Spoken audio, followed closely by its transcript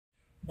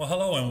Well,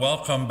 hello and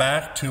welcome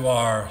back to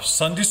our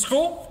Sunday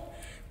School.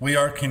 We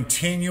are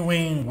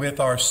continuing with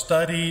our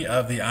study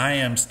of the I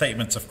Am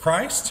Statements of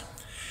Christ.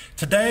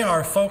 Today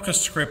our focus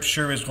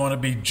scripture is going to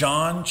be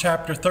John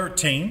chapter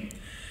 13,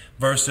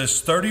 verses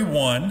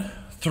 31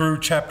 through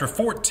chapter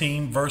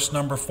 14, verse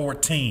number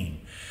 14.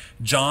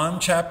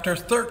 John chapter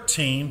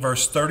 13,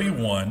 verse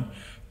 31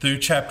 through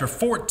chapter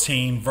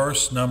 14,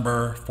 verse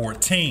number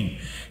 14.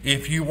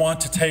 If you want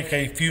to take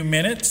a few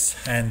minutes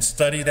and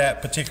study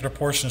that particular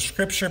portion of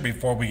Scripture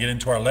before we get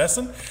into our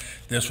lesson,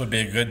 this would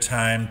be a good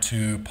time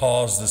to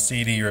pause the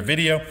CD or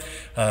video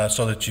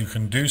so that you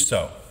can do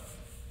so.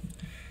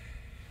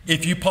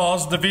 If you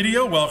paused the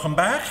video, welcome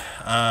back.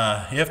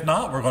 If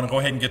not, we're going to go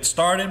ahead and get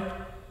started.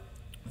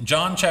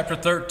 John chapter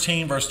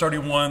 13, verse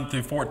 31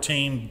 through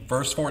 14,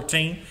 verse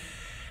 14.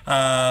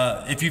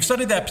 If you've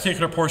studied that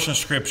particular portion of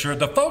Scripture,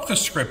 the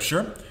focus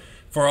Scripture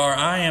for our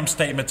I Am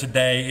statement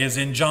today is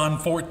in John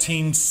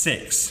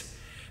 14:6.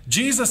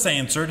 Jesus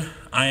answered,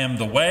 I am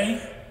the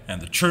way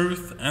and the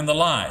truth and the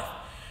life.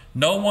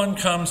 No one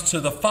comes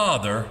to the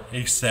Father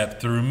except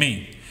through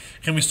me.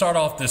 Can we start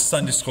off this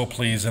Sunday school,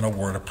 please, in a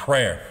word of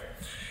prayer?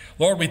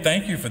 Lord, we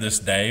thank you for this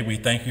day. We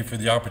thank you for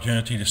the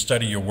opportunity to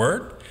study your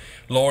word.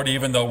 Lord,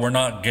 even though we're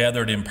not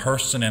gathered in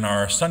person in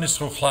our Sunday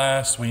school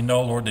class, we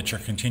know, Lord, that you're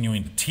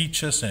continuing to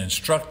teach us and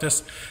instruct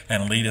us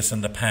and lead us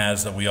in the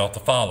paths that we ought to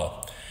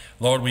follow.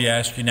 Lord, we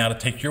ask you now to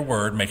take your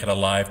word, make it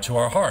alive to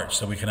our hearts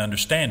so we can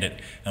understand it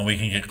and we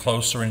can get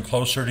closer and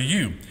closer to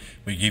you.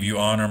 We give you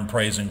honor and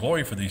praise and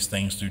glory for these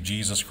things through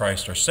Jesus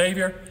Christ our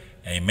Savior.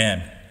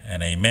 Amen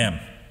and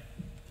amen.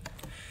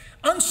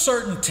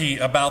 Uncertainty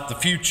about the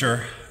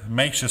future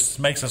makes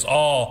us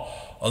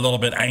all a little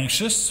bit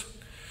anxious.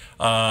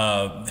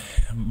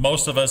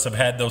 Most of us have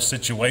had those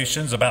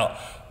situations about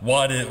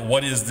what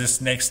is this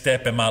next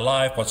step in my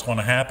life, what's going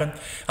to happen.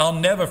 I'll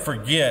never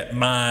forget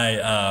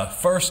my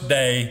first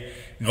day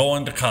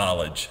going to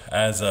college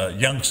as a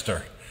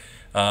youngster.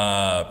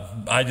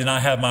 I did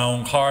not have my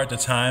own car at the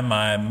time.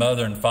 My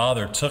mother and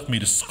father took me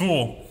to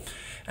school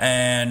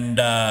and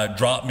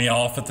dropped me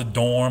off at the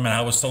dorm, and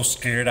I was so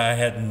scared. I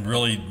hadn't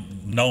really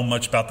known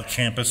much about the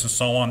campus and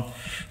so on.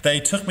 They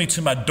took me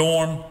to my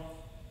dorm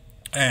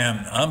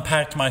and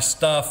unpacked my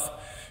stuff,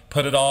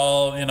 put it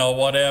all,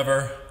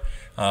 whatever.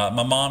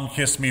 My mom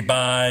kissed me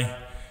bye,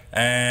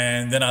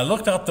 and then I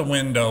looked out the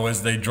window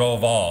as they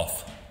drove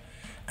off.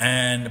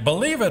 And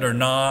believe it or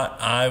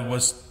not, I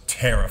was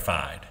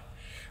terrified.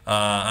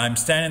 I'm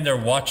standing there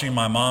watching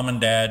my mom and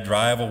dad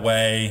drive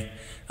away.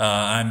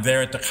 I'm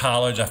there at the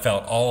college. I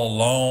felt all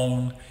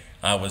alone.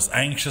 I was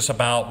anxious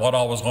about what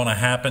all was going to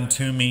happen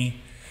to me.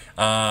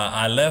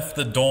 I left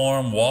the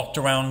dorm, walked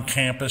around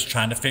campus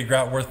trying to figure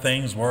out where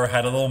things were,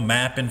 had a little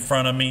map in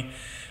front of me.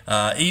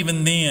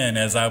 Even then,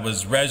 as I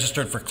was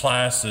registered for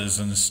classes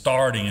and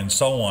starting and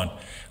so on,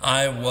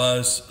 I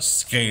was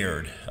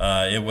scared.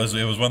 It was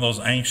one of those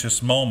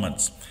anxious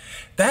moments.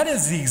 That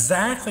is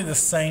exactly the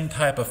same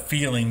type of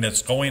feeling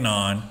that's going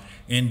on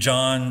in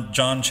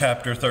John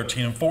chapter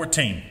 13 and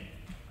 14.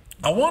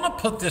 I want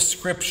to put this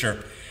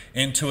scripture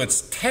into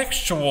its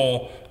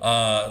textual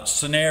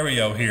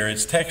scenario here,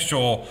 its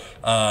textual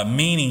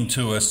meaning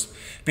to us,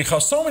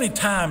 because so many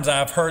times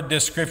I've heard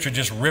this scripture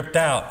just ripped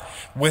out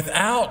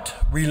without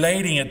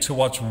relating it to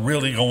what's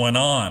really going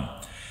on.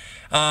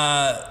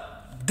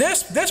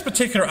 This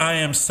particular I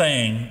am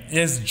saying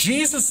is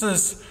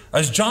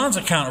John's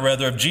account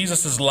of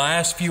Jesus's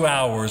last few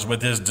hours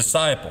with his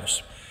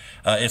disciples.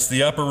 It's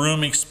the upper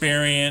room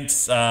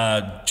experience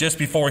just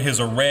before his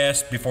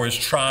arrest, before his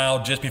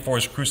trial, just before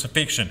his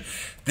crucifixion.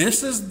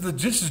 This is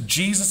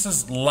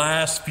Jesus's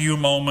last few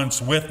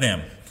moments with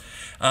them.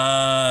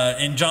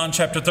 In John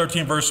chapter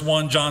 13, verse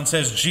 1, John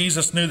says,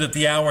 Jesus knew that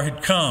the hour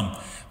had come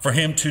for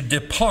him to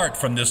depart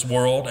from this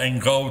world and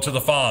go to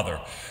the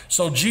Father.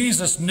 So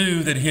Jesus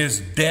knew that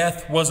his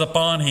death was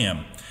upon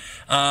him.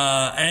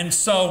 And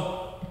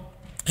so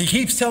he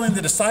keeps telling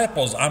the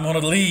disciples, I'm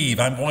going to leave.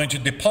 I'm going to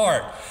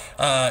depart.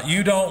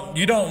 You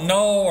don't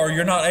know, or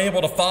you're not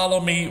able to follow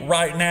me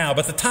right now,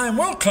 but the time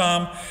will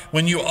come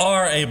when you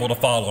are able to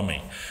follow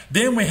me.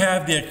 Then we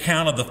have the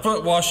account of the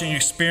foot washing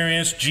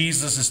experience.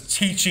 Jesus is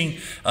teaching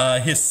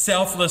his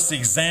selfless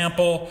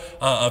example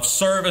of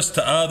service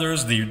to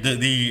others,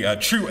 the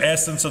true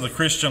essence of the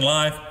Christian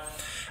life.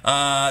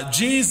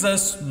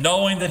 Jesus,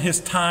 knowing that his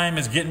time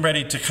is getting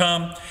ready to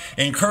come,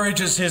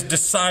 encourages his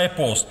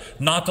disciples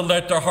not to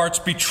let their hearts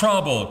be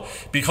troubled,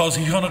 because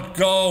he's going to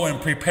go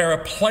and prepare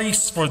a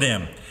place for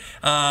them.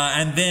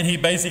 And then he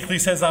basically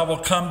says, I will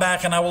come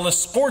back and I will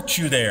escort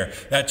you there.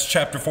 That's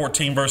chapter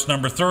 14, verse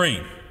number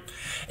 3.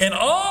 In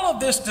all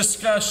of this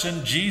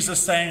discussion, Jesus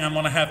saying, I'm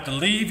going to have to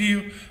leave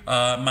you.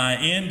 My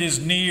end is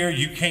near.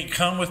 You can't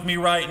come with me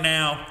right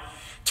now.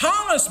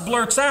 Thomas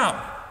blurts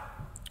out,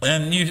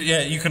 and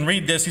you can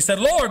read this. He said,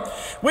 Lord,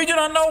 we do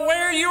not know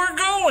where you are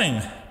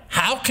going.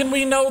 How can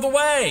we know the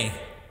way?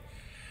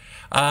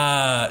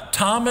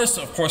 Thomas,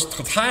 of course,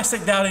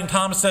 classic doubting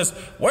Thomas says,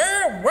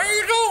 where are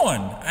you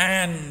going?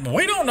 And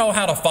we don't know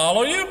how to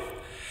follow you.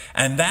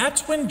 And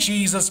that's when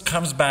Jesus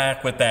comes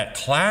back with that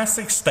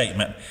classic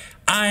statement,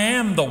 I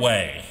am the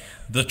way,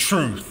 the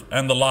truth,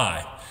 and the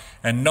life,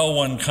 and no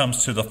one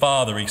comes to the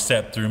Father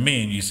except through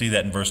me. And you see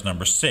that in verse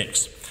number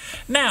 6.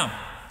 Now,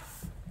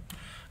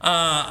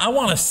 I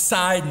want to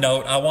side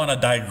note, I want to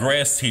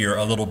digress here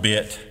a little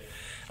bit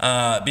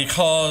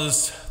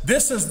because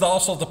this is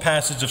also the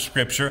passage of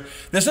Scripture.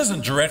 This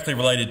isn't directly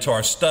related to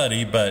our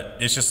study, but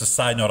it's just a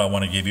side note I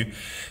want to give you.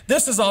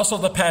 This is also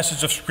the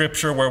passage of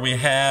Scripture where we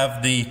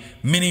have the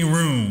many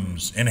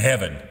rooms in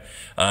heaven.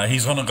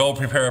 He's going to go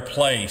prepare a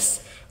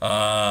place.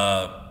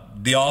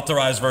 The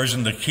authorized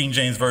version, the King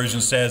James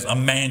Version, says a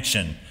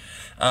mansion.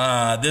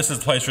 This is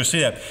the place where we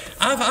see that.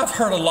 I've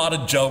heard a lot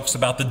of jokes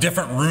about the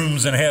different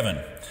rooms in heaven.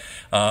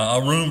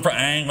 A room for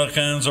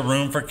Anglicans, a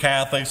room for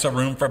Catholics, a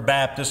room for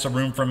Baptists, a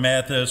room for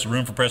Methodists, a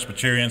room for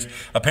Presbyterians.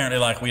 Apparently,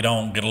 like we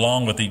don't get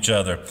along with each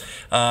other.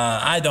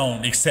 I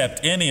don't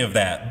accept any of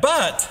that.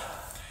 But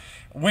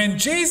when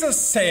Jesus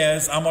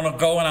says, I'm going to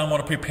go and I'm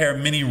going to prepare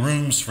many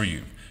rooms for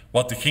you,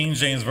 what the King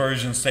James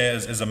Version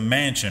says is a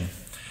mansion,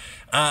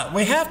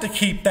 we have to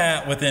keep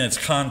that within its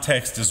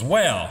context as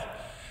well.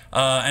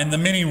 And the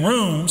many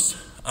rooms,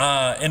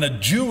 in a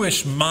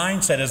Jewish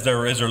mindset as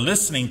they're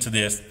listening to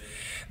this,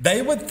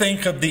 they would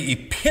think of the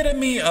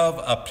epitome of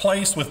a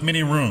place with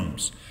many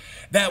rooms.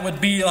 That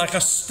would be like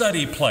a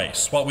study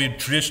place, what we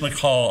traditionally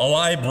call a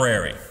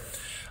library.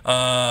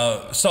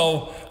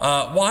 So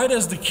why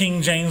does the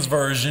King James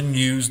Version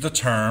use the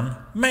term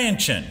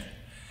mansion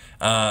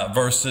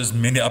versus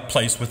a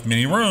place with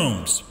many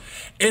rooms?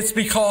 It's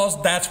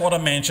because that's what a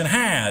mansion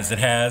has. It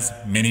has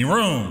many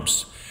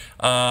rooms.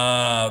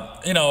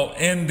 If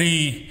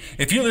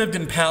you lived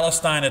in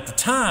Palestine at the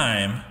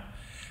time,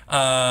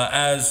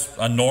 as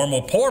a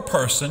normal poor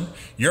person,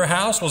 your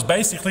house was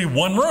basically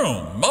one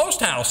room.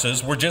 Most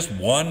houses were just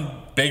one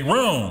big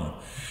room.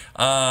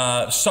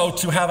 So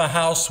to have a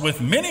house with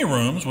many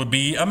rooms would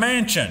be a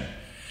mansion.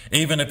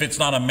 Even if it's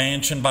not a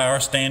mansion by our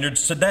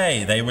standards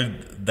today, they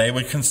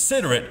would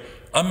consider it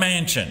a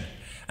mansion.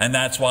 And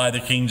that's why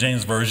the King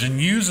James Version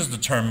uses the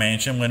term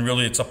mansion when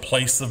really it's a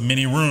place of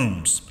many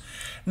rooms.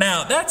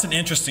 Now, that's an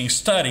interesting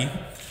study,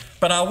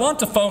 but I want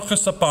to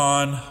focus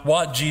upon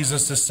what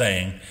Jesus is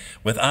saying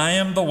with I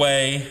am the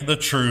way, the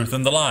truth,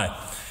 and the life.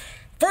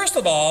 First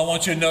of all, I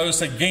want you to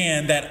notice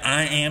again that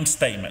I am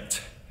statement.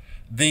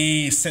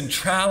 The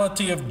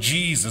centrality of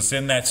Jesus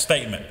in that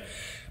statement.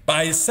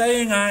 By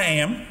saying I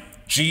am,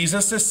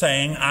 Jesus is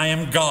saying I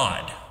am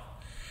God.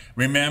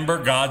 Remember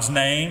God's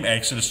name,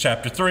 Exodus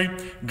chapter 3,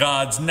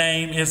 God's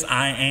name is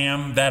I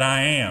am that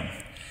I am.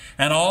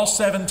 And all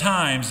 7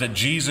 times that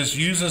Jesus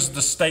uses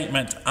the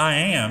statement I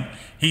am,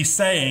 he's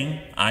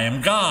saying I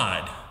am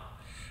God.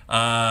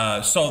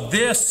 So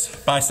this,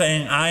 by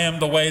saying I am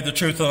the way, the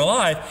truth, and the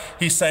life,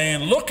 he's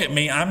saying, look at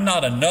me, I'm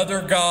not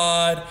another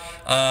God,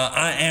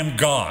 I am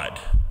God.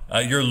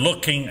 You're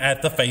looking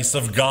at the face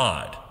of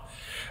God.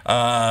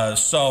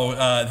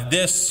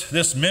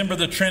 This member of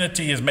the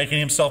Trinity is making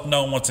himself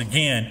known once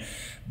again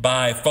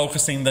by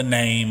focusing the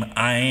name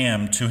I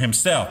am to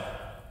himself.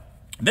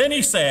 Then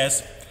he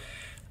says,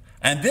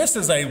 and this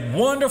is a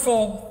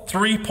wonderful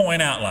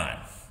 3-point outline.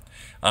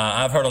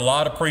 I've heard a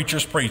lot of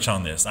preachers preach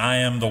on this. I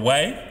am the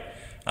way,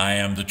 I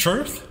am the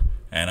truth,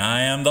 and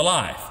I am the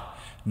life.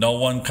 No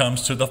one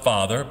comes to the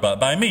Father but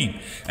by me.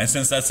 And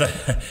since that's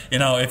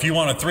if you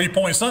want a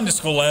 3-point Sunday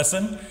school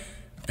lesson,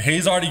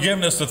 he's already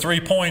given us the 3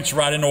 points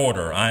right in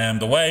order. I am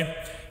the way,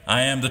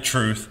 I am the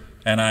truth,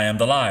 and I am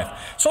the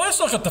life. So let's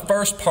look at the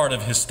first part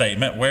of his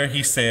statement where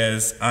he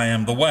says, I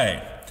am the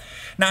way.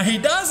 Now, he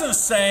doesn't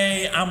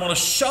say, I'm going to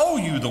show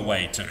you the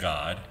way to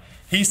God.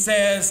 He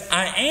says,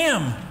 I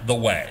am the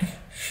way.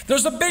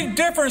 There's a big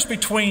difference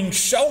between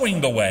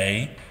showing the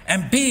way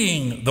and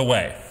being the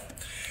way.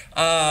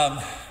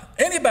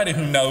 Anybody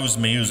who knows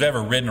me, who's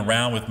ever ridden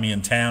around with me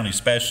in town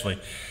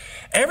especially,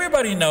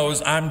 everybody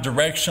knows I'm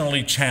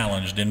directionally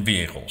challenged in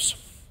vehicles.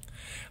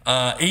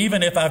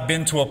 Even if I've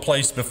been to a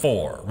place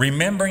before,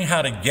 remembering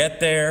how to get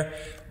there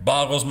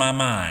boggles my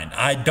mind.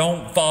 I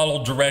don't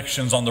follow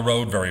directions on the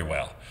road very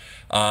well.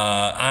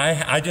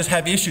 I just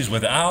have issues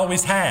with it. I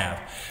always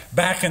have.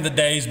 Back in the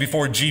days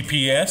before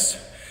GPS,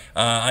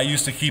 I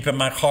used to keep in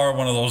my car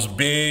one of those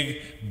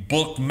big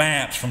book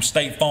maps from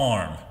State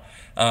Farm.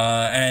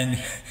 And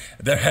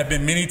there have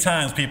been many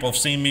times people have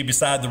seen me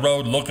beside the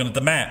road looking at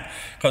the map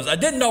because I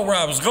didn't know where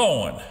I was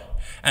going.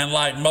 And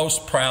like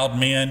most proud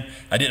men,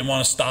 I didn't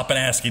want to stop and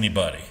ask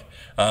anybody.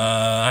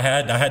 I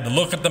had to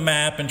look at the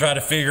map and try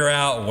to figure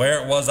out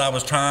where it was I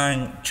was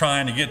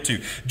trying to get to.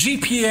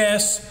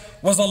 GPS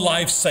was a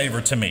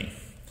lifesaver to me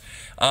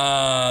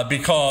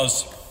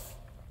because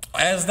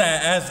as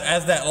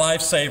that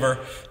lifesaver,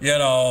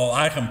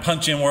 I can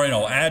punch in where,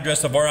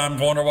 address of where I'm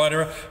going or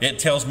whatever. It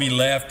tells me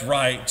left,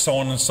 right, so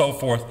on and so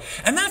forth.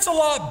 And that's a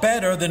lot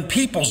better than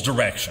people's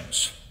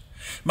directions.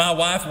 My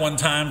wife one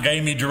time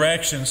gave me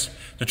directions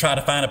to try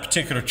to find a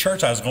particular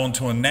church I was going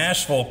to in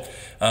Nashville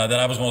that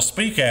I was going to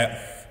speak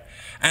at.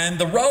 And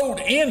the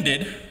road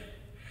ended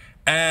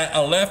at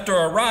a left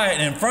or a right,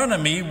 and in front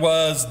of me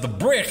was the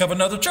brick of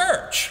another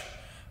church,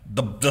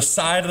 the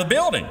side of the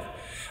building.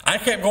 I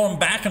kept going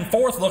back and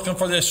forth looking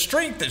for this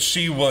street that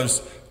she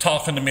was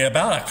talking to me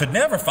about. I could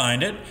never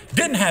find it.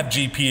 Didn't have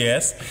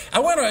GPS. I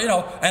went,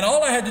 and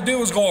all I had to do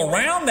was go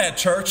around that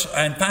church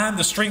and find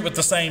the street with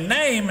the same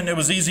name, and it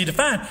was easy to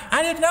find.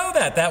 I didn't know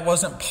that. That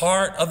wasn't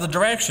part of the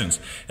directions.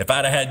 If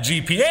I'd have had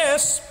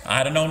GPS,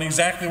 I'd have known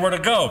exactly where to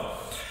go.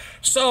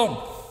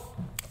 So,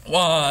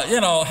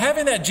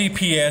 having that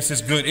GPS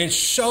is good. It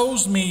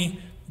shows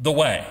me the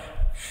way.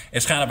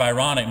 It's kind of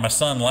ironic. My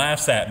son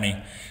laughs at me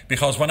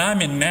because when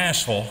I'm in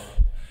Nashville,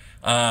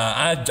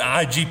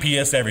 I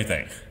GPS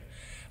everything.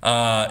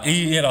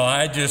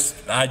 I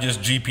just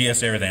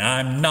GPS everything.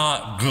 I'm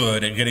not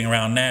good at getting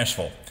around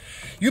Nashville.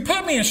 You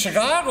put me in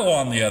Chicago,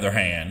 on the other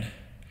hand,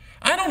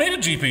 I don't need a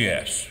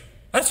GPS.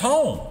 That's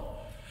home.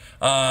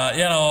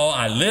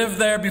 I lived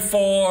there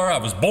before. I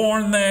was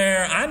born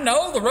there. I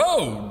know the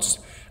roads.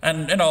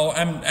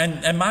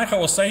 And Michael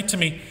will say to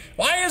me,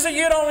 why is it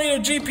you don't need a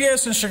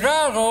GPS in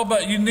Chicago,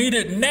 but you need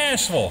it in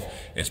Nashville?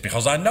 It's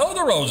because I know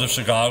the roads of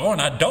Chicago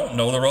and I don't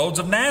know the roads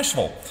of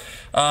Nashville.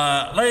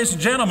 Ladies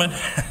and gentlemen,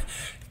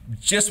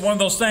 just one of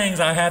those things,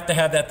 I have to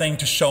have that thing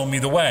to show me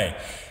the way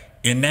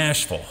in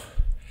Nashville.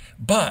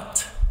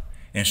 But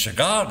in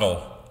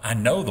Chicago, I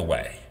know the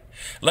way.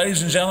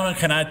 Ladies and gentlemen,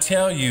 can I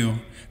tell you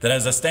that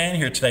as I stand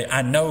here today,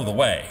 I know the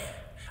way.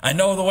 I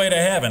know the way to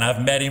heaven.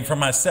 I've met him for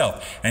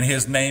myself, and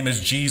his name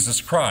is Jesus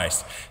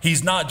Christ.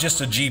 He's not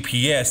just a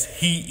GPS.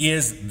 He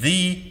is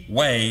the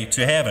way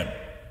to heaven.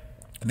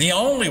 The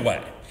only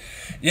way.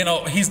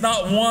 He's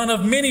not one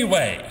of many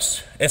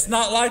ways. It's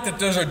not like that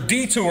there's a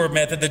detour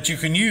method that you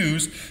can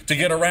use to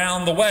get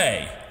around the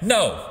way.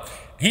 No,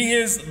 he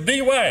is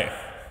the way.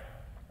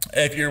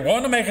 If you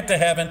want to make it to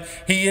heaven,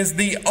 he is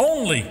the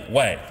only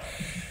way.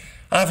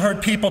 I've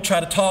heard people try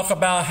to talk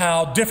about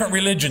how different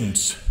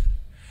religions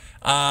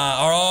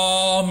are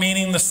all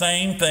meaning the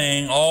same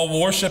thing, all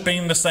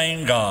worshiping the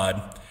same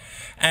God.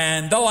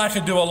 And though I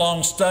could do a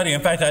long study,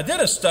 in fact, I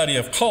did a study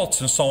of cults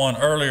and so on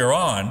earlier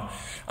on,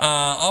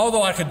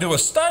 although I could do a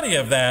study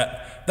of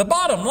that, the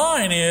bottom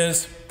line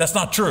is that's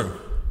not true.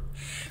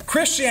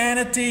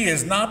 Christianity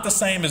is not the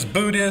same as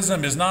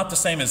Buddhism, is not the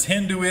same as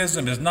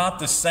Hinduism, is not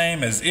the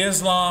same as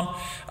Islam.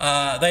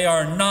 They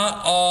are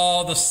not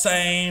all the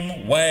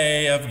same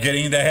way of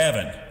getting to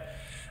heaven.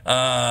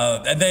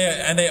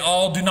 And they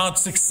all do not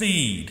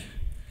succeed.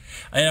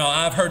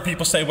 I've heard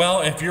people say,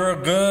 well, if you're a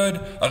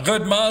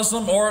good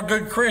Muslim or a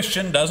good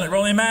Christian, doesn't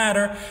really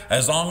matter.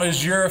 As long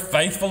as you're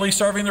faithfully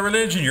serving the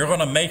religion, you're going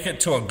to make it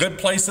to a good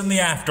place in the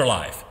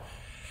afterlife.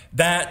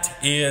 That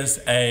is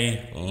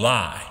a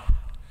lie.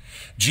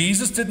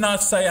 Jesus did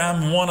not say,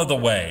 I'm one of the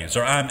ways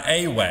or I'm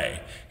a way.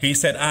 He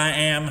said, I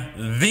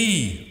am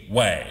the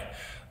way.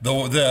 The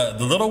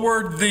little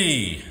word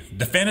the,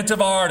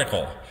 definitive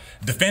article.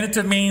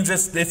 Definitive means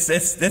it's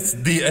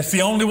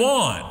the only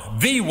one,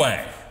 the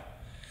way.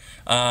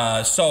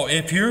 So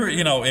if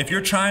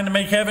you're trying to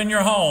make heaven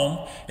your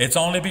home, it's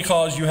only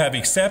because you have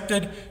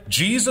accepted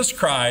Jesus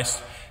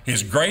Christ,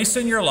 his grace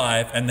in your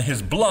life, and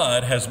his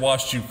blood has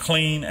washed you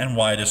clean and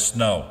white as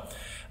snow.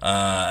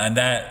 And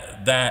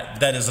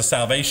that is a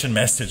salvation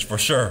message for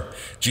sure.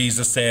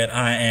 Jesus said,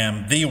 I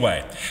am the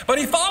way. But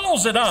he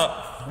follows it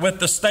up with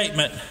the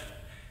statement,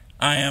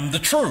 I am the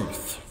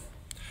truth.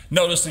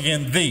 Notice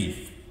again, the.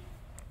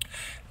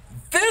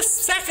 This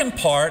second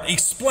part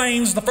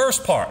explains the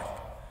first part.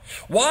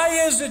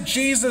 Why is it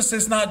Jesus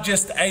is not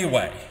just a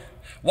way?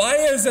 Why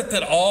is it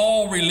that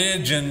all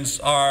religions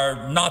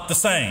are not the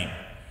same?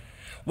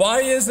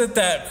 Why is it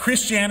that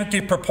Christianity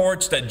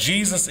purports that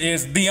Jesus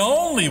is the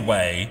only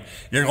way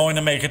you're going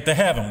to make it to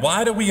heaven?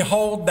 Why do we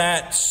hold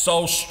that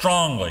so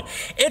strongly?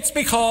 It's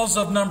because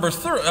of number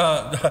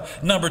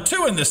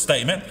 2 in this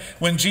statement,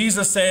 when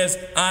Jesus says,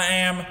 I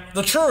am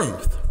the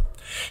truth.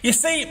 You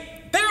see,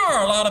 there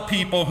are a lot of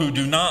people who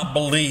do not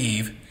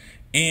believe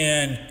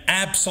in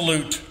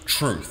absolute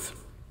truth.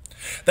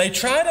 They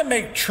try to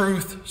make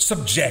truth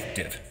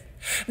subjective.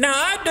 Now,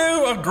 I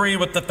do agree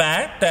with the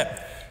fact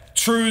that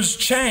truths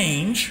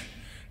change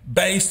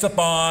based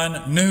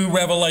upon new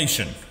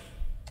revelation.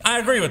 I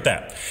agree with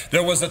that.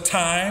 There was a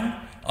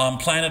time on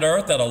planet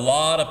Earth that a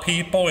lot of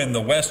people in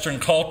the Western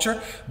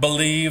culture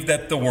believed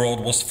that the world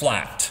was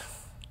flat.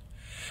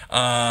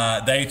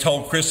 They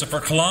told Christopher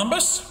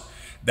Columbus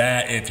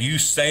that if you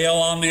sail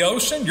on the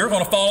ocean, you're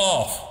going to fall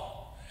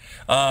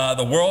off.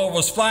 The world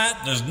was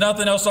flat. There's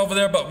nothing else over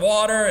there but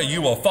water.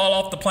 You will fall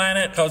off the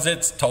planet because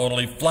it's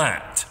totally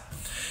flat.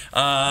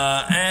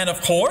 And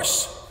of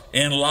course,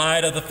 in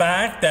light of the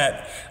fact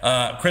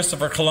that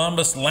Christopher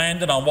Columbus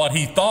landed on what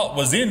he thought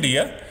was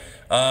India,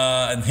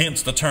 and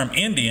hence the term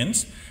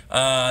Indians,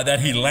 that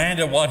he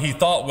landed what he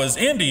thought was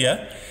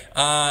India,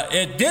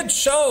 it did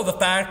show the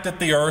fact that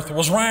the earth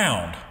was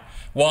round.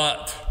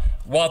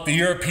 What the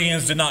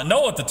Europeans did not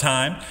know at the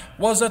time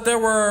was that there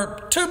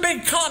were 2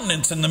 big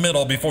continents in the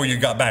middle before you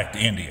got back to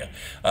India.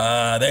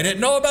 They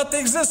didn't know about the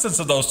existence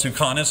of those 2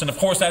 continents, and of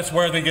course that's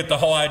where they get the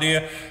whole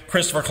idea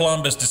Christopher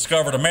Columbus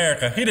discovered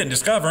America. He didn't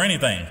discover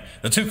anything.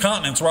 The 2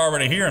 continents were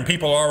already here and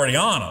people are already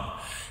on them.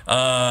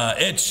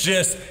 It's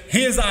just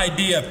his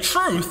idea of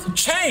truth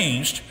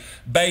changed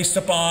based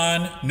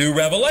upon new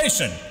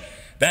revelation.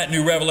 That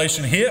new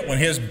revelation hit when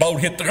his boat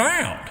hit the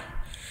ground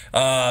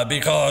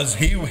because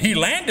he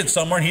landed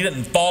somewhere and he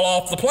didn't fall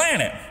off the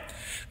planet.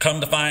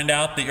 Come to find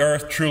out, the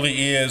earth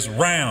truly is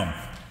round.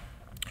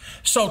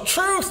 So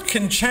truth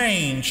can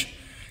change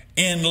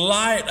in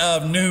light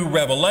of new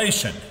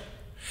revelation.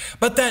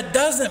 But that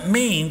doesn't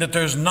mean that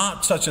there's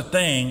not such a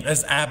thing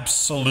as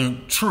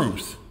absolute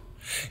truth.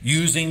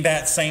 Using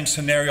that same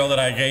scenario that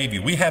I gave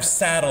you, we have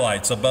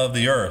satellites above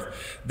the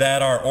earth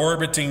that are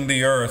orbiting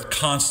the earth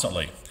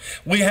constantly.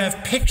 We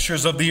have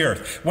pictures of the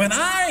earth. When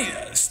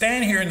I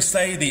stand here and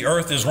say the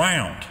earth is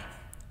round,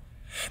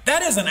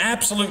 that is an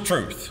absolute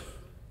truth.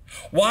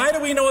 Why do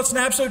we know it's an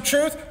absolute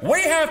truth?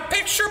 We have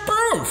picture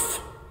proof.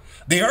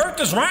 The earth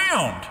is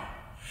round.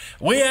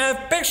 We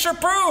have picture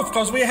proof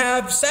because we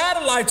have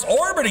satellites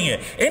orbiting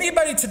it.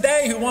 Anybody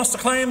today who wants to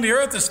claim the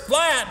earth is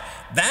flat,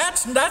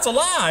 that's a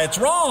lie. It's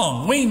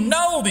wrong. We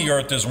know the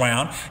earth is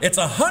round. It's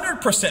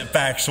 100%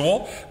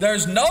 factual.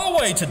 There's no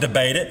way to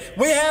debate it.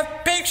 We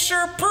have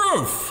picture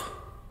proof.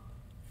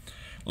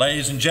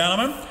 Ladies and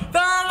gentlemen,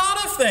 there are a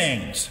lot of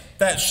things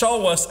that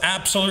show us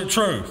absolute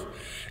truth.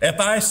 If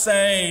I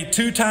say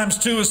 2 times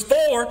 2 is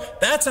 4,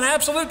 that's an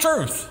absolute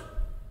truth.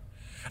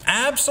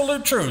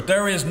 Absolute truth.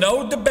 There is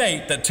no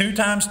debate that 2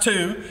 times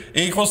 2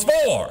 equals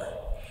 4.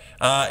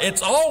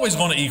 It's always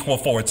going to equal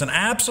 4. It's an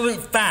absolute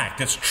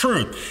fact. It's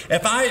truth.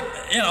 If I,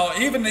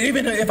 even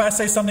if I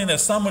say something that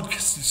some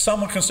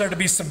would consider to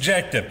be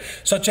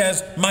subjective, such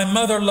as my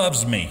mother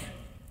loves me,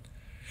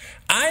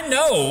 I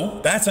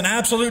know that's an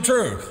absolute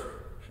truth.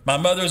 My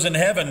mother's in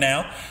heaven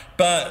now,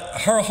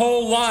 but her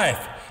whole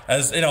life,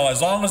 as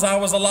long as I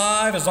was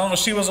alive, as long as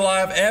she was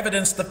alive,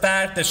 evidenced the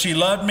fact that she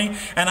loved me,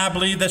 and I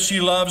believe that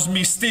she loves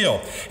me still.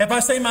 If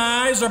I say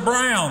my eyes are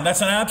brown,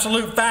 that's an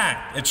absolute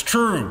fact. It's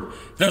true.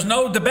 There's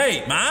no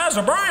debate. My eyes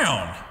are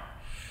brown.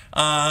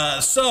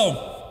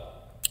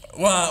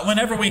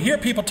 Whenever we hear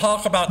people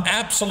talk about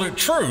absolute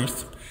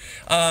truth,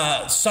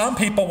 some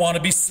people want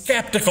to be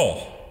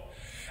skeptical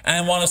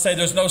and want to say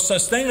there's no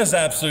such thing as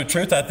absolute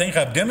truth. I think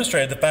I've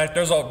demonstrated the fact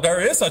there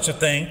is such a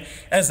thing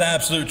as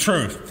absolute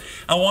truth.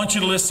 I want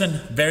you to listen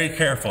very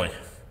carefully.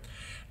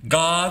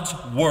 God's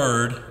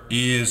word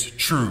is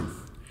true.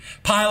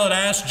 Pilate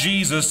asked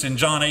Jesus in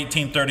John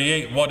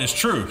 18:38, what is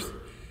truth?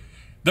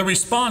 The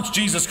response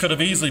Jesus could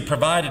have easily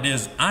provided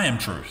is, I am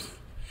truth.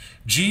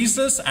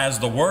 Jesus, as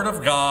the word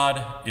of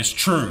God, is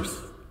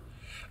truth.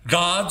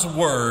 God's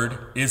word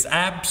is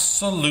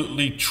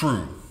absolutely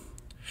true.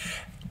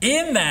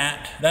 In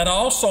that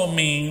also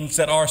means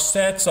that our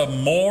sets of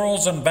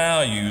morals and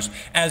values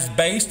as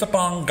based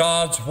upon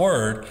God's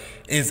word,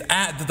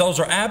 those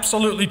are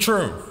absolutely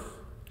true.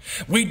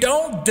 We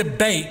don't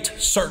debate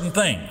certain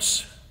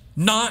things,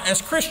 not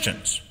as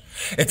Christians.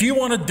 If you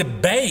want to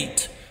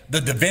debate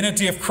the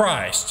divinity of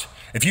Christ,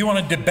 if you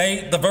want to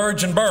debate the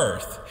virgin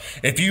birth,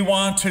 if you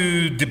want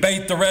to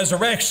debate the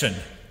resurrection,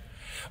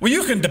 well,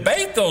 you can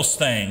debate those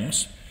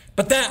things,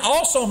 but that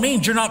also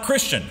means you're not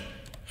Christian.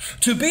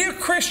 To be a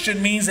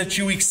Christian means that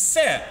you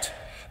accept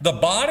the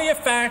body of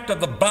fact of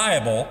the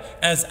Bible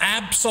as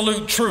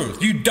absolute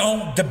truth. You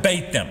don't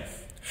debate them.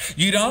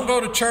 You don't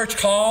go to church,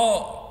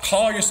 call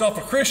yourself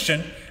a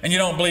Christian, and you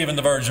don't believe in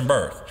the virgin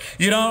birth.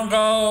 You don't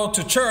go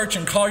to church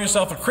and call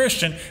yourself a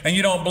Christian, and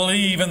you don't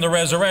believe in the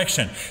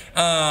resurrection.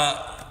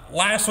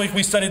 Last week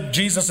we studied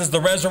Jesus as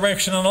the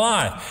resurrection and the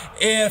life.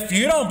 If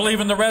you don't believe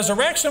in the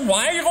resurrection,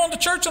 why are you going to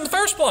church in the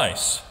first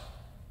place?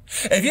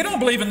 If you don't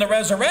believe in the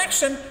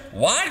resurrection,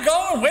 why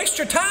go and waste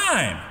your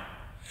time?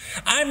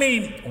 I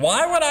mean,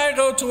 why would I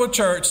go to a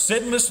church,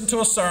 sit and listen to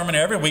a sermon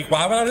every week?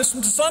 Why would I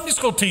listen to a Sunday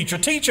school teacher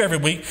teach every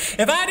week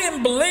if I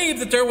didn't believe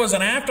that there was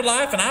an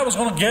afterlife and I was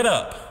going to get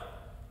up?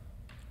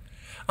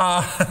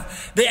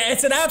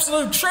 It's an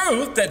absolute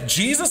truth that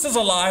Jesus is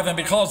alive, and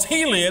because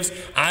he lives,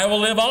 I will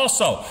live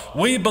also.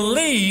 We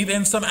believe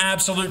in some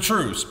absolute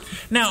truths.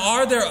 Now,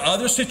 are there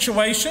other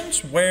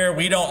situations where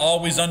we don't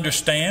always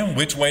understand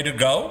which way to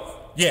go?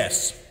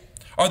 Yes.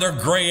 Are there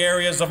gray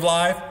areas of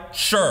life?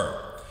 Sure.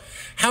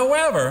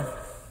 However,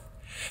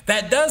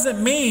 that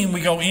doesn't mean we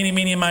go eeny,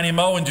 meeny, miny,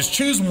 mo and just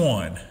choose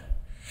one.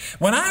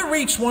 When I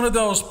reach one of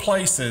those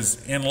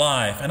places in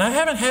life, and I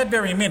haven't had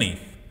very many,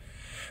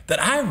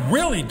 that I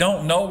really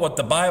don't know what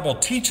the Bible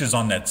teaches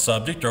on that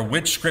subject or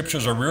which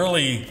scriptures are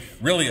really,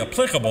 really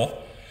applicable,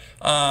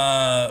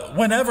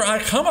 whenever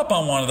I come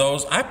upon one of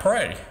those, I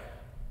pray.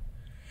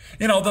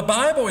 The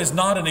Bible is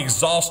not an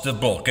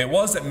exhaustive book. It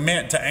wasn't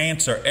meant to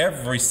answer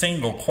every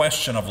single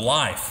question of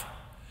life.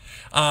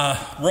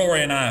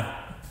 Rory and I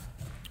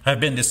have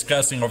been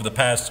discussing over the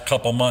past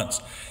couple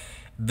months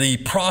the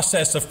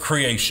process of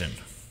creation.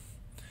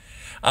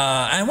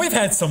 And we've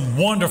had some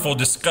wonderful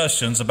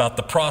discussions about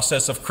the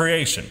process of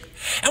creation.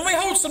 And we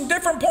hold some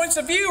different points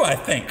of view, I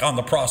think, on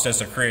the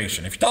process of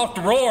creation. If you talk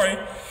to Rory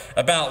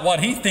about what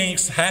he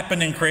thinks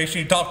happened in creation,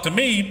 you talk to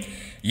me,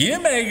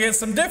 you may get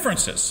some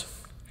differences.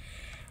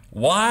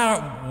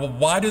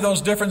 Why do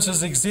those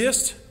differences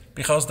exist?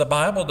 Because the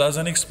Bible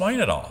doesn't explain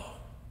it all.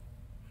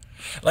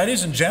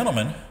 Ladies and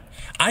gentlemen,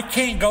 I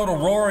can't go to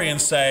Rory and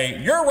say,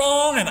 you're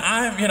wrong and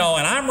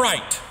I'm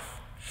right.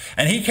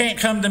 And he can't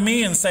come to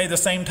me and say the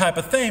same type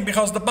of thing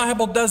because the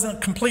Bible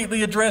doesn't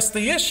completely address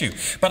the issue.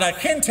 But I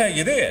can tell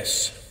you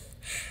this.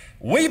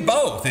 We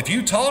both, if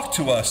you talk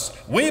to us,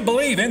 we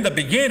believe in the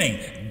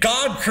beginning,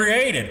 God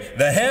created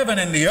the heaven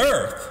and the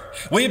earth.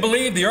 We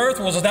believe the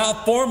earth was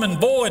without form and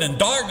void, and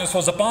darkness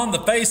was upon the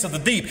face of the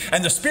deep,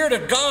 and the Spirit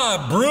of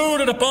God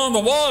brooded upon the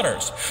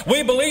waters.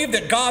 We believe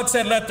that God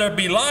said, let there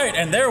be light,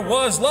 and there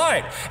was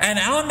light. And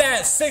on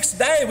that sixth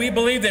day, we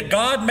believe that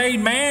God made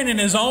man in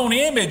his own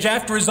image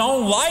after his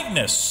own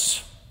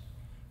likeness.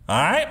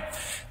 All right?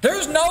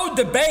 There's no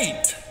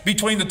debate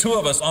between the two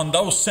of us on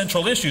those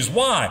central issues.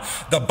 Why?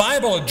 The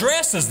Bible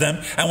addresses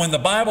them, and when the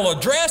Bible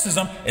addresses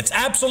them, it's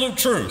absolute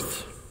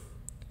truth.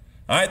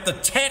 All right? The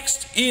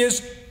text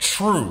is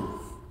true.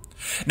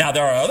 Now,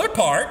 there are other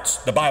parts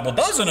the Bible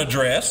doesn't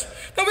address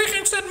that we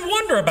can sit and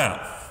wonder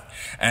about.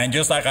 And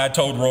just like I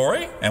told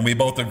Rory, and we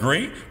both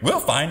agree,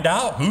 we'll find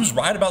out who's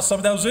right about some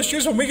of those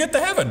issues when we get to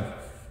heaven.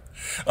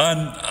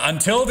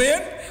 Until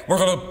then, we're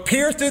going to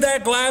peer through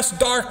that glass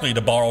darkly,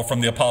 to borrow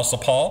from the Apostle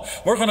Paul.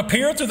 We're going to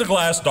peer through the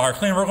glass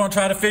darkly, and we're going to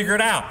try to figure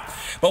it out.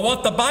 But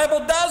what the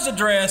Bible does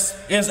address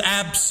is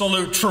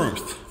absolute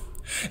truth.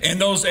 In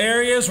those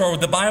areas where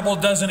the Bible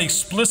doesn't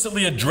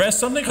explicitly address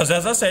something, because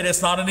as I said,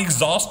 it's not an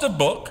exhaustive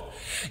book,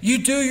 you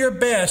do your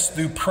best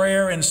through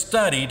prayer and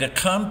study to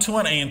come to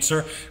an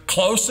answer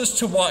closest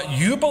to what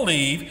you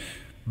believe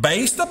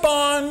based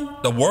upon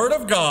the Word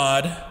of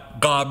God,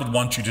 God would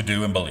want you to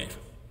do and believe.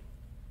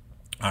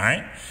 All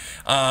right?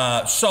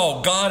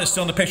 So God is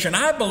still in the picture. And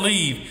I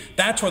believe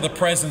that's where the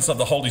presence of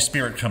the Holy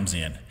Spirit comes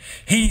in.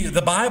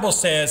 The Bible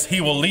says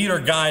he will lead or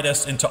guide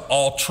us into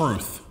all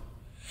truth.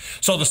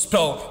 So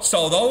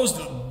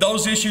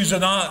those issues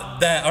that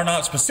are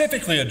not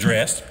specifically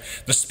addressed,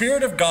 the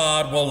Spirit of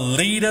God will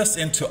lead us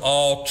into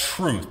all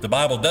truth. The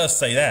Bible does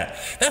say that.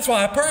 That's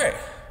why I pray.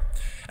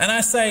 And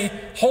I say,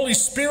 Holy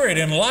Spirit,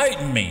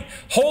 enlighten me.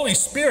 Holy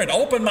Spirit,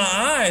 open my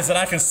eyes that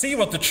I can see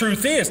what the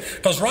truth is.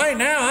 Because right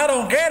now, I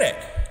don't get it.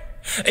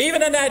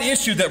 Even in that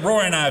issue that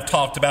Rory and I have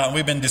talked about, and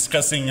we've been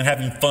discussing and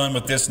having fun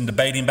with this and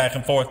debating back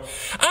and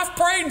forth, I've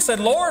prayed and said,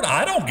 Lord,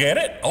 I don't get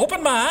it.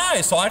 Open my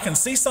eyes so I can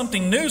see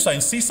something new, so I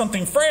can see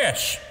something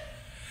fresh.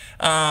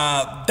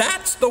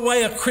 That's the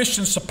way a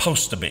Christian's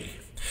supposed to be.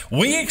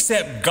 We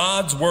accept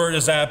God's word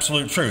as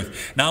absolute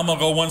truth. Now I'm going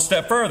to go one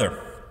step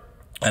further.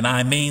 And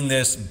I mean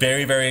this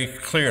very, very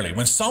clearly.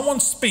 When someone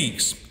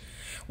speaks,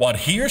 what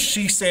he or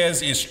she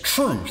says is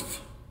truth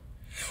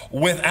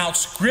without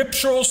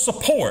scriptural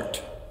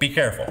support, be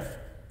careful.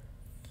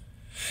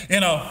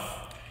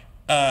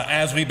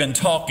 As we've been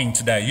talking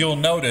today, you'll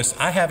notice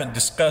I haven't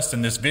discussed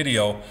in this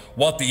video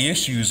what the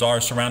issues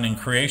are surrounding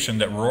creation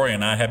that Rory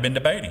and I have been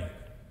debating.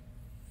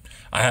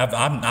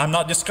 I'm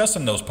not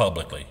discussing those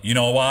publicly. You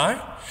know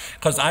why?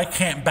 Because I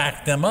can't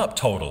back them up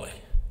totally.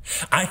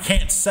 I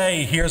can't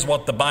say here's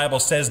what the Bible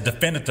says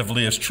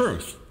definitively is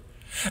truth.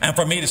 And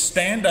for me to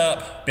stand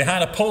up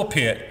behind a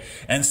pulpit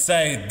and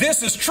say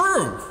this is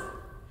true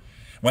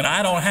when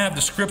I don't have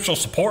the scriptural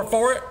support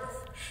for it,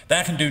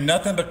 that can do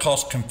nothing but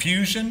cause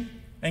confusion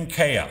and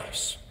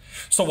chaos.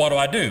 So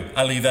what do?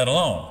 I leave that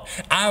alone.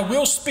 I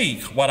will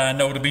speak what I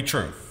know to be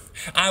true.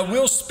 I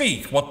will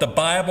speak what the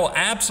Bible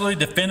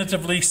absolutely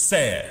definitively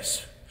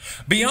says.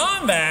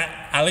 Beyond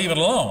that, I leave it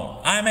alone.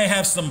 I may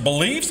have some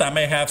beliefs. I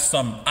may have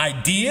some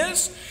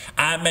ideas.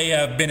 I may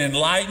have been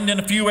enlightened in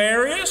a few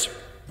areas,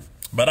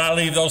 but I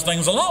leave those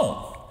things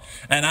alone.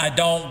 And I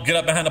don't get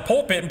up behind the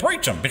pulpit and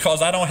preach them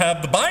because I don't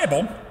have the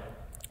Bible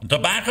to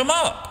back them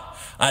up.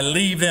 I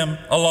leave them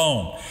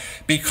alone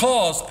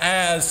because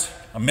as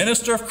a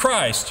minister of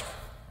Christ,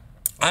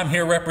 I'm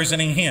here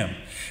representing him,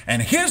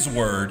 and his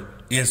word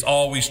is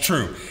always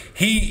true.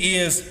 He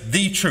is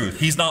the truth.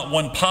 He's not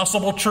one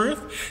possible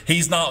truth.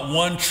 He's not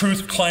one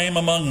truth claim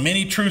among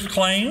many truth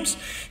claims.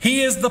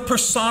 He is the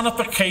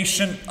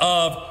personification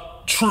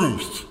of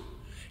truth.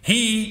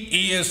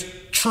 He is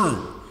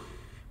true.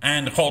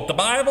 And to quote the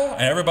Bible,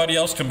 everybody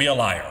else can be a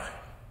liar.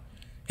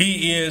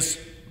 He is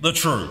the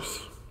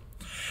truth.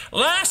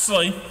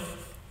 Lastly,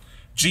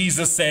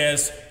 Jesus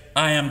says,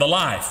 I am the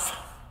life.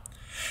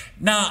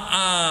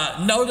 Now,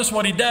 notice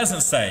what he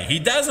doesn't say. He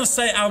doesn't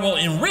say, I will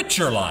enrich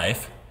your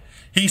life.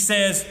 He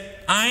says,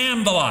 I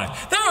am the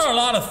life. There are a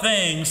lot of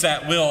things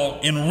that will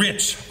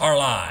enrich our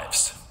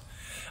lives.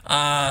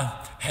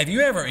 Have you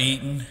ever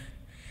eaten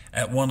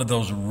at one of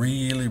those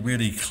really,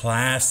 really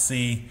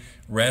classy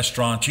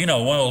restaurants? You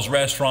know, one of those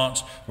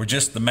restaurants where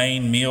just the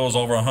main meal's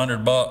over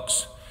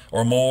 $100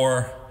 or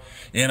more.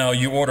 You know,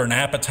 you order an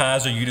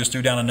appetizer, you just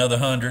threw down another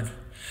 100.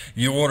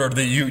 You order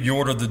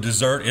the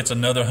dessert, it's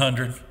another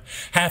 100.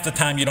 Half the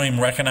time you don't even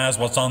recognize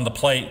what's on the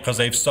plate because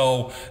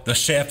the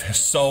chef has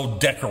so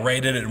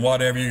decorated it and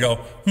whatever. You go,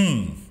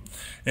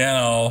 You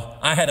know,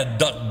 I had a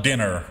duck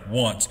dinner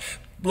once.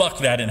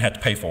 Luckily, I didn't have to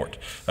pay for it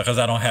because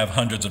I don't have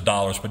hundreds of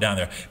dollars put down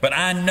there. But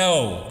I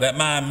know that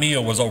my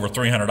meal was over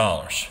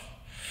 $300.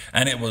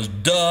 And it was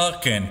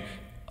duck, and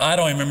I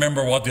don't even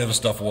remember what the other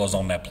stuff was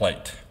on that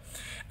plate.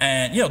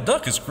 And,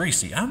 duck is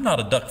greasy. I'm not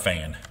a duck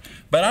fan.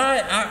 But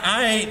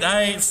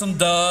I ate some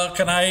duck,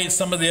 and I ate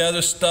some of the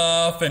other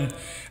stuff, and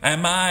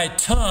my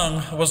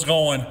tongue was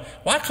going,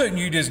 why couldn't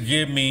you just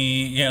give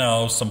me,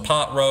 some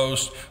pot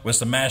roast with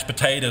some mashed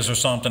potatoes or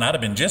something? I'd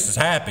have been just as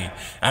happy.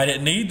 I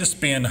didn't need to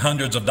spend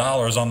hundreds of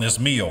dollars on this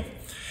meal.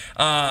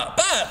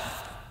 But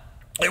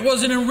it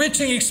was an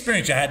enriching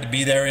experience. You had to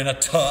be there in a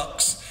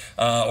tux,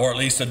 or at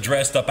least a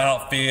dressed up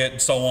outfit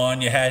and so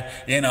on. You had,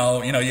 you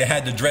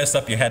had to dress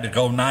up, you had to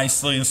go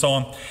nicely and so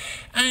on.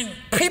 And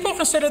people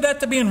consider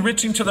that to be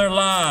enriching to their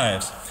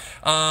lives.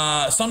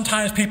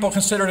 Sometimes people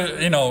consider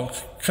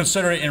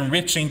it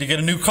enriching to get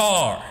a new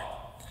car.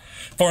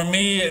 For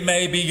me, it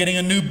may be getting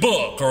a new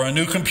book or a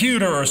new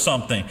computer or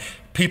something.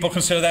 People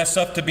consider that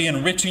stuff to be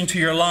enriching to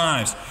your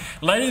lives.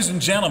 Ladies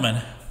and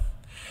gentlemen,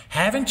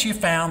 haven't you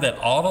found that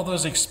all of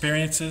those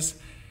experiences,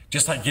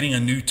 just like getting a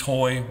new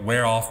toy,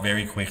 wear off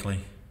very quickly?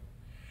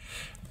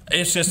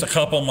 It's just a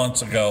couple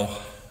months ago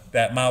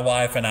that my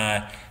wife and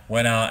I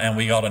went out and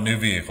we got a new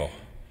vehicle.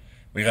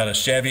 We got a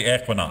Chevy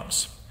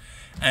Equinox.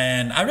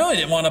 And I really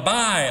didn't want to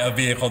buy a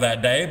vehicle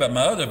that day, but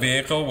my other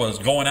vehicle was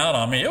going out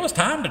on me. It was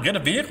time to get a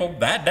vehicle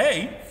that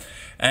day.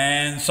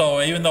 And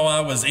so even though I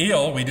was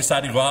ill, we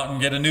decided to go out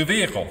and get a new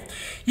vehicle.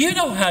 You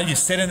know how you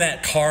sit in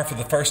that car for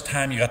the first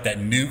time, you got that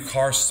new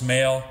car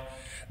smell?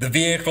 The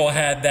vehicle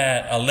had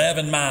that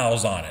 11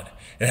 miles on it.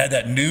 It had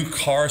that new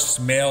car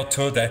smell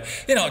to it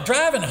that,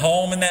 driving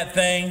home in that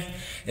thing,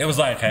 it was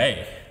like,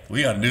 hey,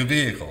 we got a new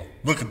vehicle.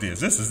 Look at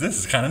this. This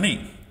is kind of neat.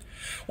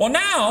 Well,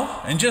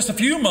 now, in just a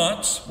few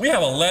months, we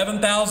have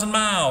 11,000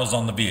 miles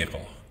on the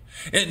vehicle.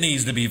 It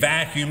needs to be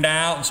vacuumed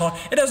out and so on.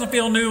 It doesn't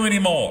feel new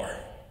anymore.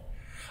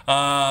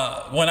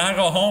 When I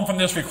go home from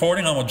this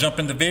recording, I'm going to jump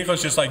in the vehicle.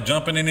 It's just like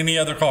jumping in any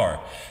other car.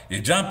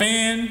 You jump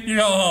in, you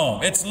go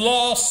home. It's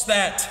lost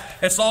that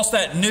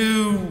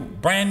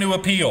brand new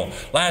appeal.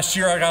 Last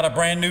year, I got a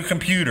brand new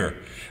computer.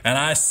 And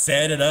I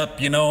set it up,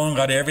 and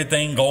got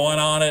everything going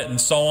on it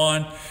and so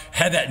on.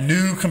 Had that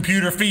new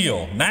computer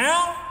feel.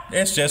 Now,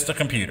 it's just a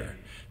computer.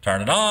 Turn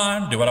it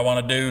on, do what I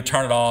want to do,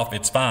 turn it off,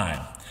 it's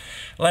fine.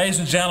 Ladies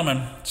and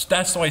gentlemen,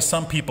 that's the way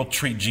some people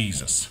treat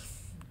Jesus.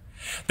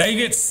 They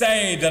get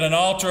saved at an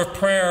altar of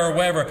prayer or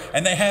wherever,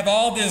 and they have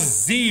all this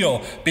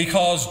zeal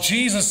because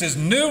Jesus is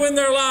new in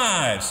their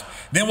lives.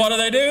 Then what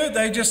do?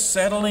 They just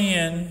settle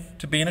in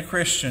to being a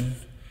Christian.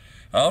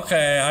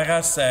 Okay, I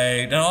got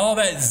saved. And all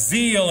that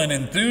zeal and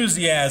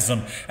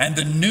enthusiasm and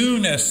the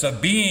newness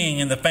of being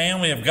in the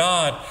family of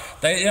God,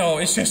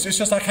 it's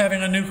just like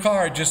having a new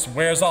car. It just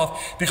wears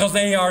off because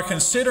they are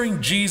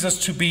considering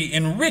Jesus to be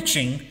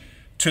enriching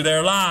to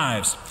their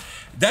lives.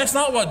 That's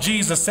not what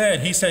Jesus said.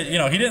 He said,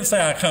 he didn't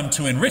say I come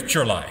to enrich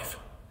your life.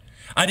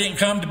 I didn't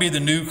come to be the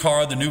new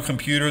car, the new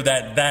computer,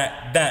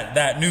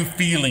 that new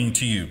feeling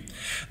to you.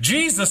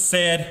 Jesus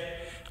said,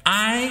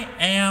 I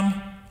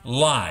am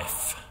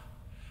life.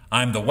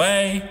 I'm the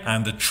way,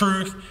 I'm the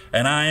truth,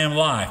 and I am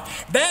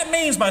life. That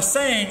means by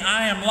saying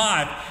I am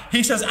life,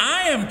 he says,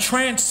 I am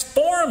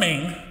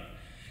transforming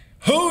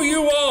who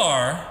you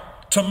are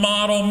to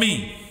model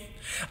me.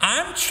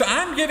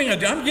 I'm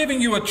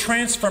giving you a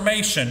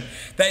transformation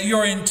that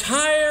your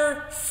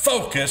entire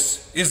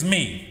focus is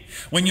me.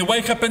 When you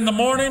wake up in the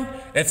morning,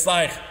 it's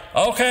like,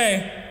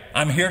 okay,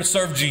 I'm here to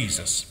serve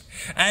Jesus.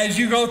 As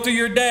you go through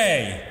your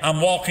day,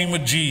 I'm walking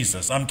with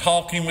Jesus. I'm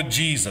talking with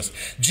Jesus.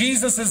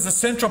 Jesus is the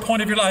central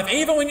point of your life.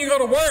 Even when you go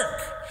to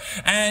work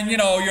and,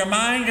 your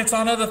mind gets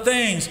on other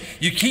things,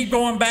 you keep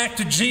going back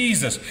to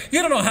Jesus.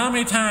 You don't know how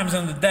many times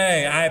in the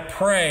day I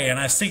pray and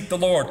I seek the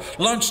Lord.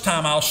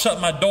 Lunchtime, I'll shut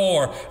my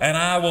door and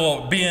I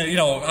will be,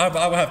 I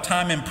will have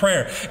time in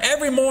prayer.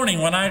 Every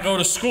morning when I go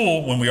to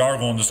school, when we are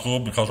going to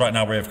school because right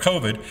now we have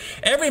COVID,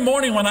 every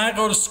morning when I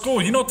go to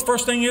school, you know what the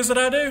first thing is that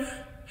I do?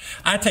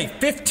 I take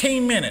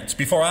 15 minutes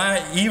before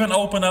I even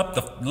open up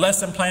the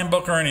lesson plan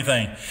book or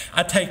anything.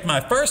 I take my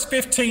first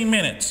 15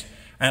 minutes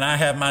and I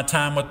have my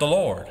time with the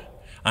Lord.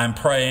 I'm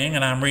praying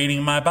and I'm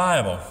reading my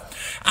Bible.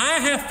 I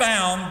have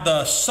found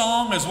the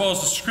song as well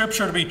as the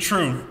scripture to be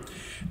true,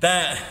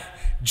 that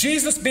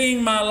Jesus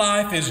being my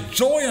life is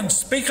joy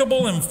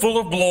unspeakable and full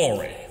of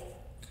glory.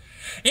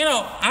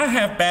 I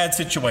have bad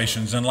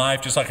situations in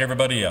life just like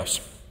everybody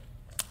else.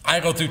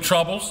 I go through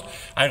troubles,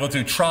 I go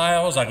through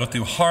trials, I go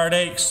through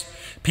heartaches.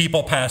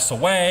 People pass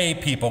away,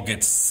 people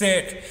get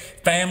sick,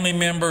 family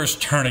members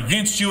turn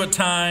against you at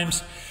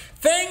times.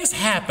 Things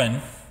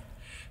happen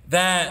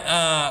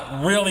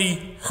that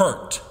really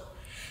hurt.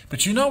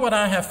 But you know what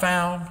I have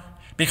found?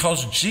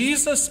 Because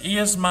Jesus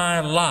is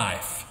my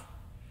life,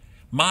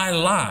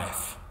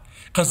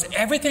 because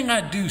everything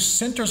I do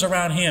centers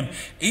around him,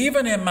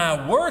 even in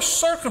my worst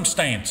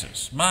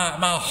circumstances,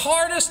 my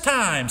hardest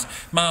times,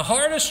 my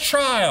hardest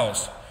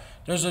trials,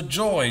 there's a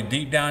joy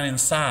deep down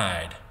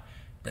inside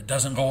that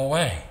doesn't go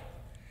away.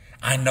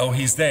 I know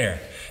he's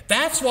there.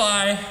 That's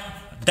why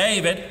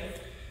David,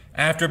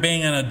 after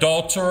being an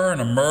adulterer and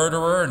a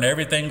murderer and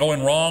everything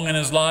going wrong in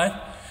his life,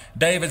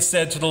 David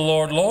said to the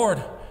Lord,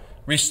 Lord,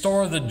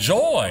 restore the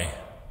joy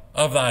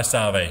of thy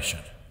salvation.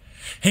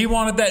 He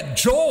wanted that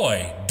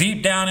joy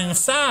deep down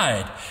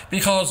inside,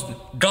 because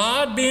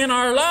God being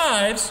our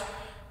lives,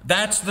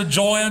 that's the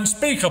joy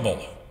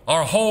unspeakable.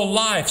 Our whole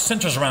life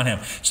centers around Him.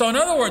 So in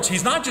other words,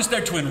 He's not just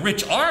there to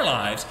enrich our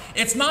lives.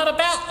 It's not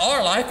about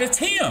our life, it's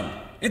Him.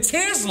 It's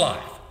His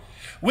life.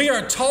 We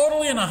are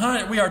totally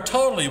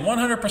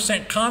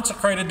 100%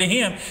 consecrated to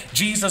Him.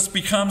 Jesus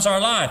becomes our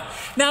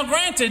life. Now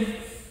granted,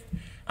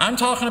 I'm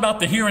talking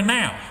about the here and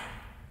now.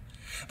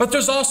 But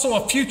there's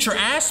also a future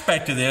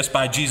aspect to this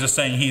by Jesus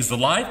saying He's the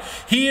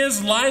life. He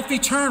is life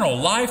eternal,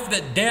 life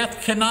that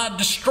death cannot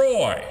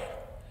destroy.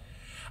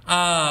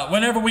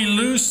 Whenever we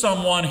lose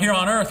someone here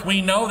on earth,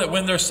 we know that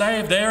when they're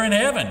saved, they're in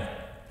heaven.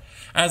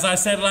 As I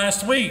said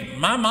last week,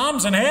 my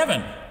mom's in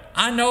heaven.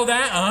 I know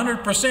that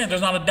 100%.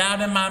 There's not a doubt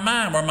in my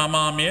mind where my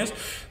mom is.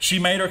 She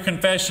made her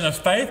confession of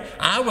faith.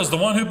 I was the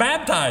one who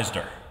baptized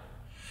her.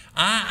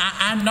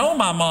 I know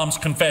my mom's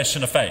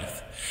confession of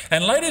faith.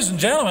 And ladies and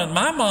gentlemen,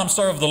 my mom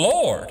served the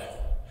Lord.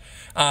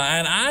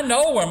 And I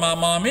know where my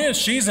mom is.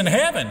 She's in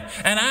heaven.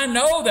 And I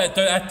know that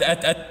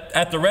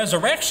at the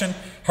resurrection,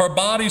 her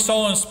body,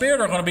 soul, and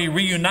spirit are going to be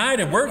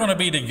reunited. We're going to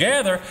be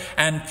together.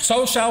 And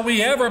so shall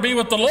we ever be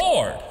with the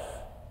Lord.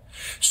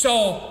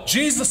 So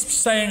Jesus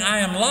saying, I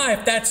am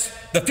life, that's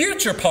the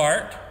future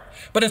part.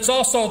 But it's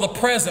also the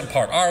present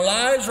part. Our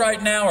lives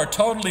right now are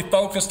totally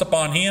focused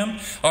upon Him.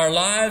 Our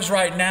lives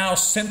right now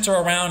center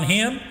around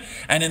Him.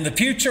 And in the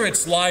future,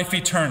 it's life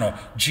eternal.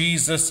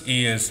 Jesus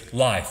is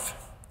life.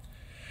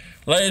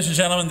 Ladies and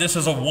gentlemen, this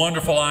is a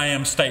wonderful I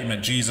am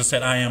statement. Jesus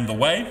said, I am the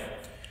way,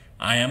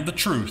 I am the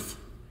truth,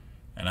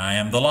 and I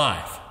am the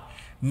life.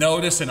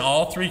 Notice in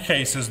all three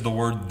cases the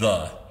word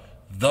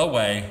the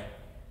way,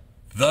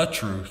 the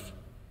truth,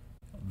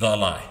 the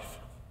life.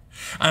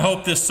 I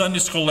hope this Sunday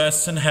school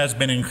lesson has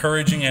been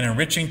encouraging and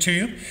enriching to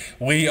you.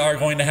 We are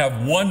going to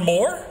have one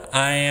more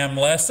I am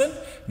lesson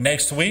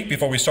next week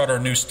before we start our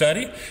new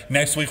study.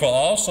 Next week will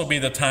also be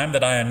the time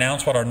that I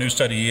announce what our new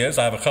study is.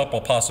 I have a couple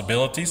of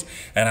possibilities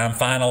and I'm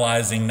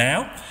finalizing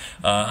now.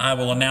 I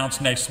will announce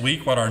next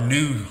week what our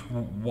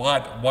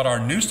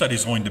new study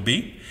is going to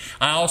be.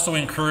 I also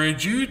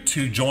encourage you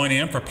to join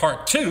in for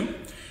part 2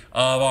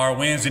 of our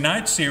Wednesday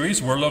night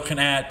series. We're looking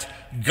at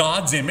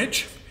God's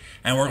image.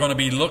 And we're going to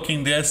be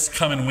looking this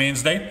coming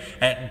Wednesday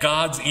at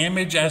God's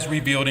image as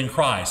revealed in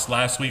Christ.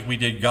 Last week we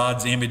did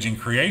God's image in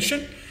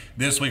creation.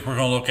 This week we're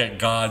going to look at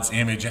God's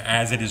image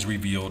as it is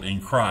revealed in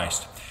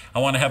Christ. I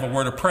want to have a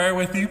word of prayer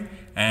with you,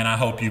 and I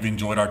hope you've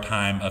enjoyed our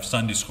time of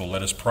Sunday school.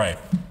 Let us pray.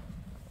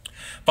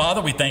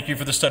 Father, we thank you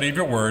for the study of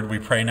your word. We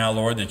pray now,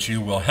 Lord, that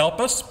you will help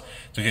us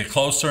to get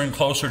closer and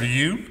closer to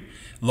you.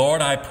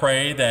 Lord, I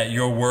pray that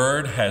your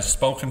word has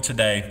spoken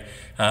today,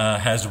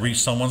 has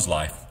reached someone's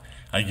life.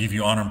 I give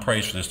you honor and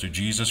praise for this through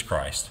Jesus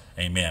Christ.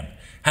 Amen.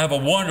 Have a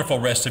wonderful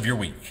rest of your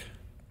week.